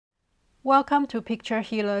Welcome to Picture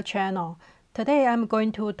Healer channel. Today I'm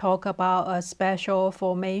going to talk about a special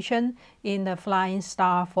formation in the Flying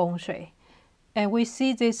Star Feng Shui. And we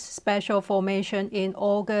see this special formation in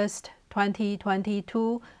August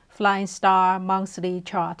 2022 Flying Star monthly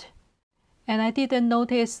chart. And I didn't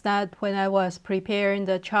notice that when I was preparing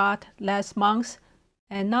the chart last month.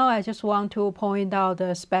 And now I just want to point out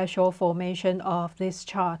the special formation of this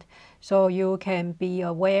chart so you can be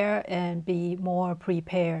aware and be more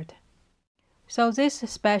prepared. So this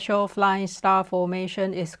special flying star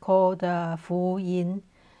formation is called the Fu Yin.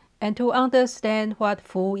 And to understand what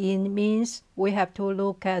Fu Yin means, we have to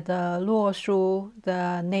look at the Luo Shu,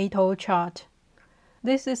 the natal chart.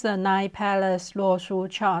 This is a 9-palace Luo Shu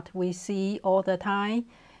chart we see all the time.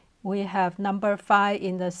 We have number 5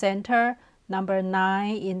 in the center, number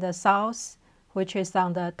 9 in the south, which is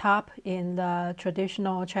on the top in the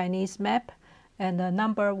traditional Chinese map, and the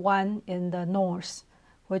number 1 in the north,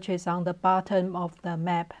 which is on the bottom of the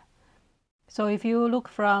map. So if you look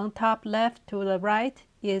from top left to the right,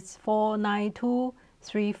 it's 492,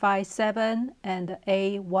 357, and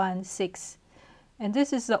 816. And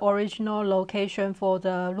this is the original location for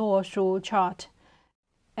the Luo Shu chart.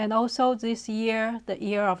 And also this year, the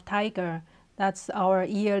year of tiger, that's our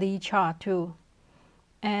yearly chart too.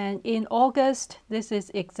 And in August, this is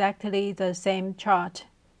exactly the same chart.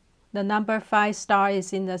 The number 5 star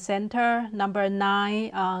is in the center, number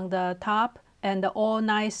 9 on the top, and all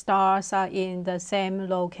 9 stars are in the same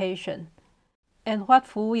location. And what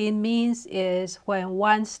Fu Yin means is when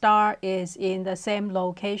one star is in the same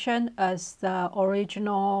location as the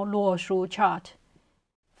original Luo Shu chart.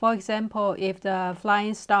 For example, if the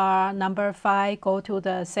flying star number 5 go to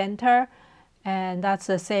the center, and that's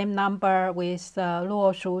the same number with the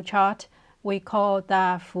Luo Shu chart, we call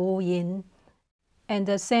that Fu Yin. And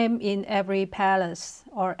the same in every palace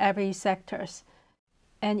or every sectors.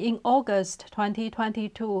 And in August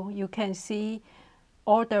 2022, you can see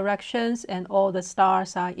all directions and all the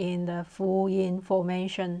stars are in the Fu Yin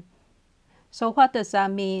formation. So what does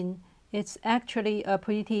that mean? It's actually a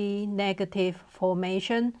pretty negative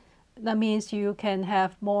formation. That means you can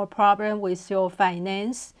have more problem with your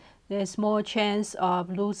finance. There's more chance of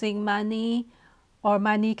losing money, or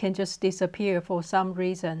money can just disappear for some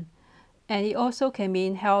reason. And it also can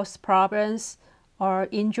mean health problems or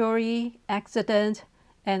injury, accident,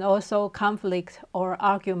 and also conflict or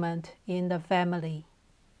argument in the family.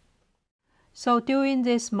 So during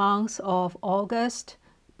this month of August,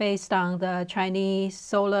 based on the Chinese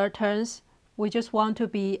solar turns, we just want to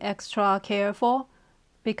be extra careful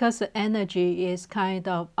because the energy is kind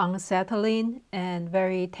of unsettling and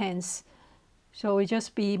very tense. So we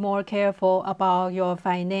just be more careful about your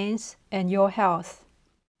finance and your health.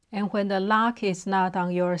 And when the luck is not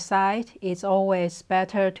on your side, it's always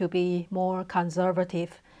better to be more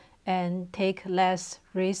conservative and take less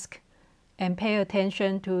risk and pay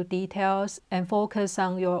attention to details and focus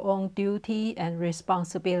on your own duty and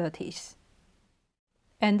responsibilities.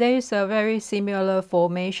 And there is a very similar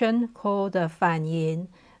formation called the Fan Yin.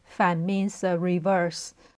 Fan means the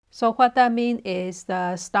reverse. So what that means is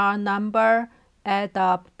the star number add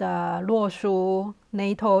up the Luo Shu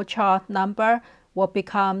natal chart number will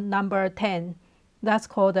become number 10. That's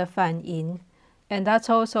called the Fan Yin. And that's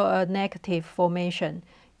also a negative formation.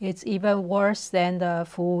 It's even worse than the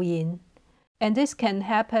Fu Yin. And this can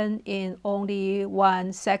happen in only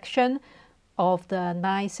one section of the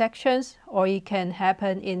 9 sections, or it can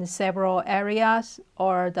happen in several areas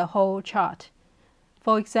or the whole chart.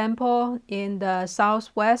 For example, in the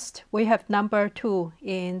southwest, we have number 2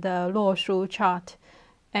 in the Luo Shu chart.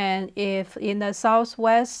 And if in the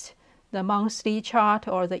southwest, the monthly chart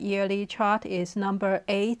or the yearly chart is number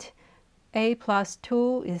 8, 8 plus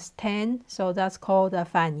 2 is 10, so that's called the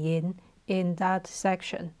Fan Yin in that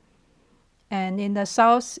section. And in the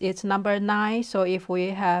south, it's number 9. So if we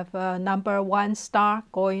have a number 1 star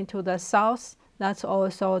going to the south, that's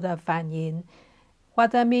also the Fan Yin.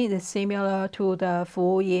 What that means is similar to the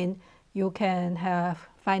Fu Yin. You can have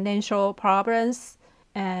financial problems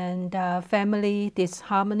and family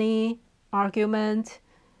disharmony, argument,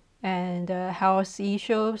 and health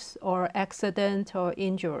issues or accident or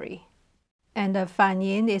injury. And the Fan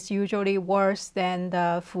Yin is usually worse than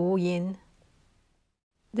the Fu Yin.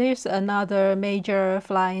 There's another major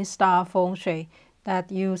flying star feng shui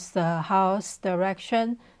that uses the house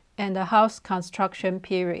direction and the house construction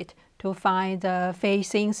period to find the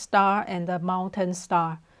facing star and the mountain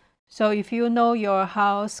star. So if you know your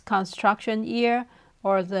house construction year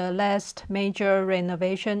or the last major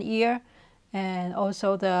renovation year, and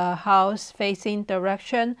also the house facing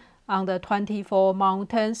direction on the 24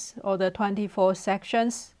 mountains or the 24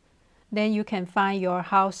 sections, then you can find your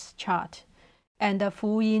house chart. And the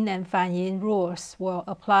Fu Yin and Fan Yin rules will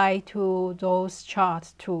apply to those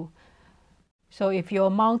charts too. So if your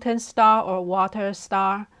mountain star or water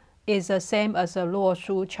star is the same as a Luo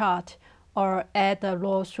Shu chart, or add the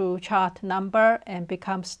Luo Shu chart number and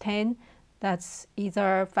becomes 10, that's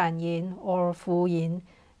either Fan Yin or Fu Yin,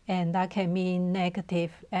 and that can mean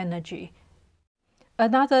negative energy.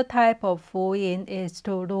 Another type of Fu Yin is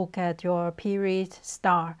to look at your period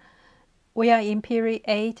star. We are in period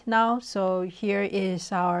 8 now, so here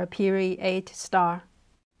is our period 8 star.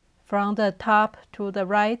 From the top to the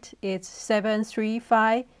right, it's 7, 3,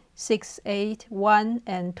 5, 6, 8, 1,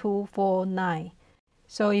 and 2, 4, 9.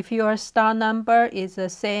 So if your star number is the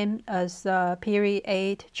same as the period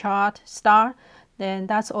 8 chart star, then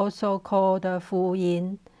that's also called the Fu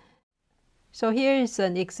Yin. So here is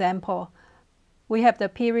an example. We have the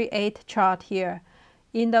period 8 chart here.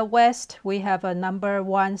 In the west, we have a number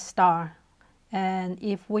 1 star. And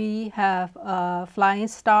if we have a flying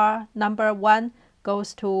star, number 1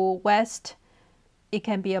 goes to west, it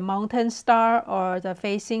can be a mountain star or the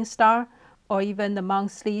facing star or even the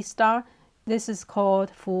monthly star. This is called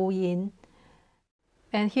Fu Yin.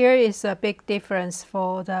 And here is a big difference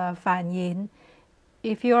for the Fan Yin.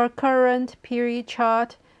 If your current period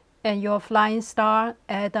chart and your flying star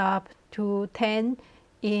add up to 10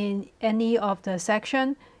 in any of the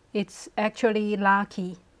section, it's actually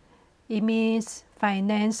lucky. It means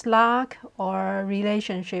finance luck or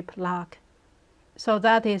relationship luck. So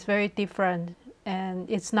that is very different, and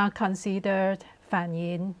it's not considered Fan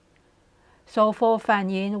Yin. So for Fan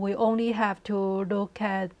Yin, we only have to look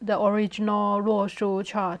at the original Luo Shu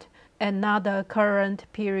chart and not the current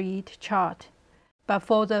period chart. But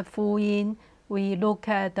for the Fu Yin, we look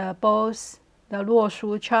at both the Luo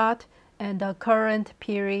Shu chart and the current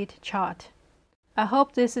period chart. I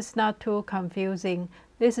hope this is not too confusing.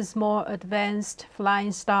 This is more advanced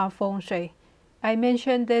Flying Star Feng Shui. I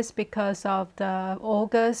mentioned this because of the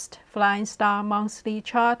August Flying Star monthly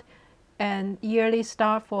chart and yearly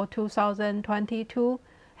star for 2022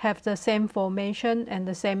 have the same formation and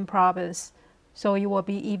the same problems, so it will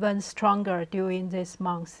be even stronger during this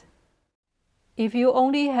month. If you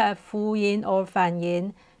only have Fu Yin or Fan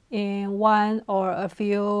Yin in one or a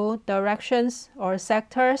few directions or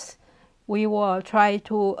sectors, we will try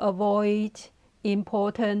to avoid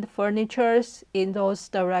important furnitures in those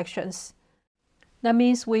directions. That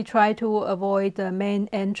means we try to avoid the main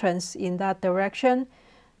entrance in that direction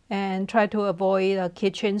and try to avoid a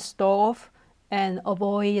kitchen stove and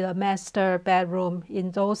avoid a master bedroom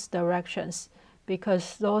in those directions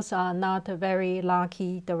because those are not very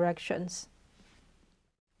lucky directions.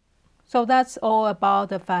 So that's all about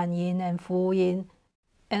the Fan Yin and Fu Yin.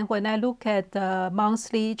 And when I look at the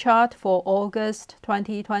monthly chart for August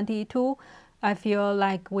 2022, I feel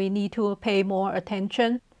like we need to pay more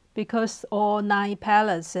attention because all 9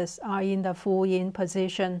 palaces are in the Fu Yin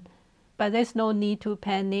position. But there's no need to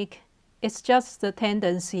panic. It's just the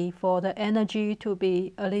tendency for the energy to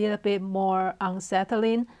be a little bit more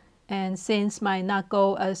unsettling, and things might not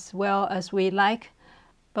go as well as we like.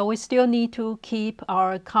 But we still need to keep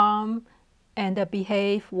our calm and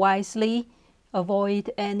behave wisely,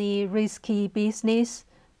 avoid any risky business,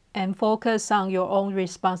 and focus on your own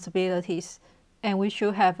responsibilities. And we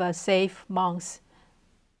should have a safe month.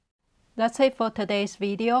 That's it for today's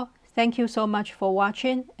video. Thank you so much for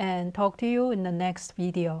watching, and talk to you in the next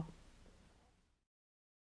video.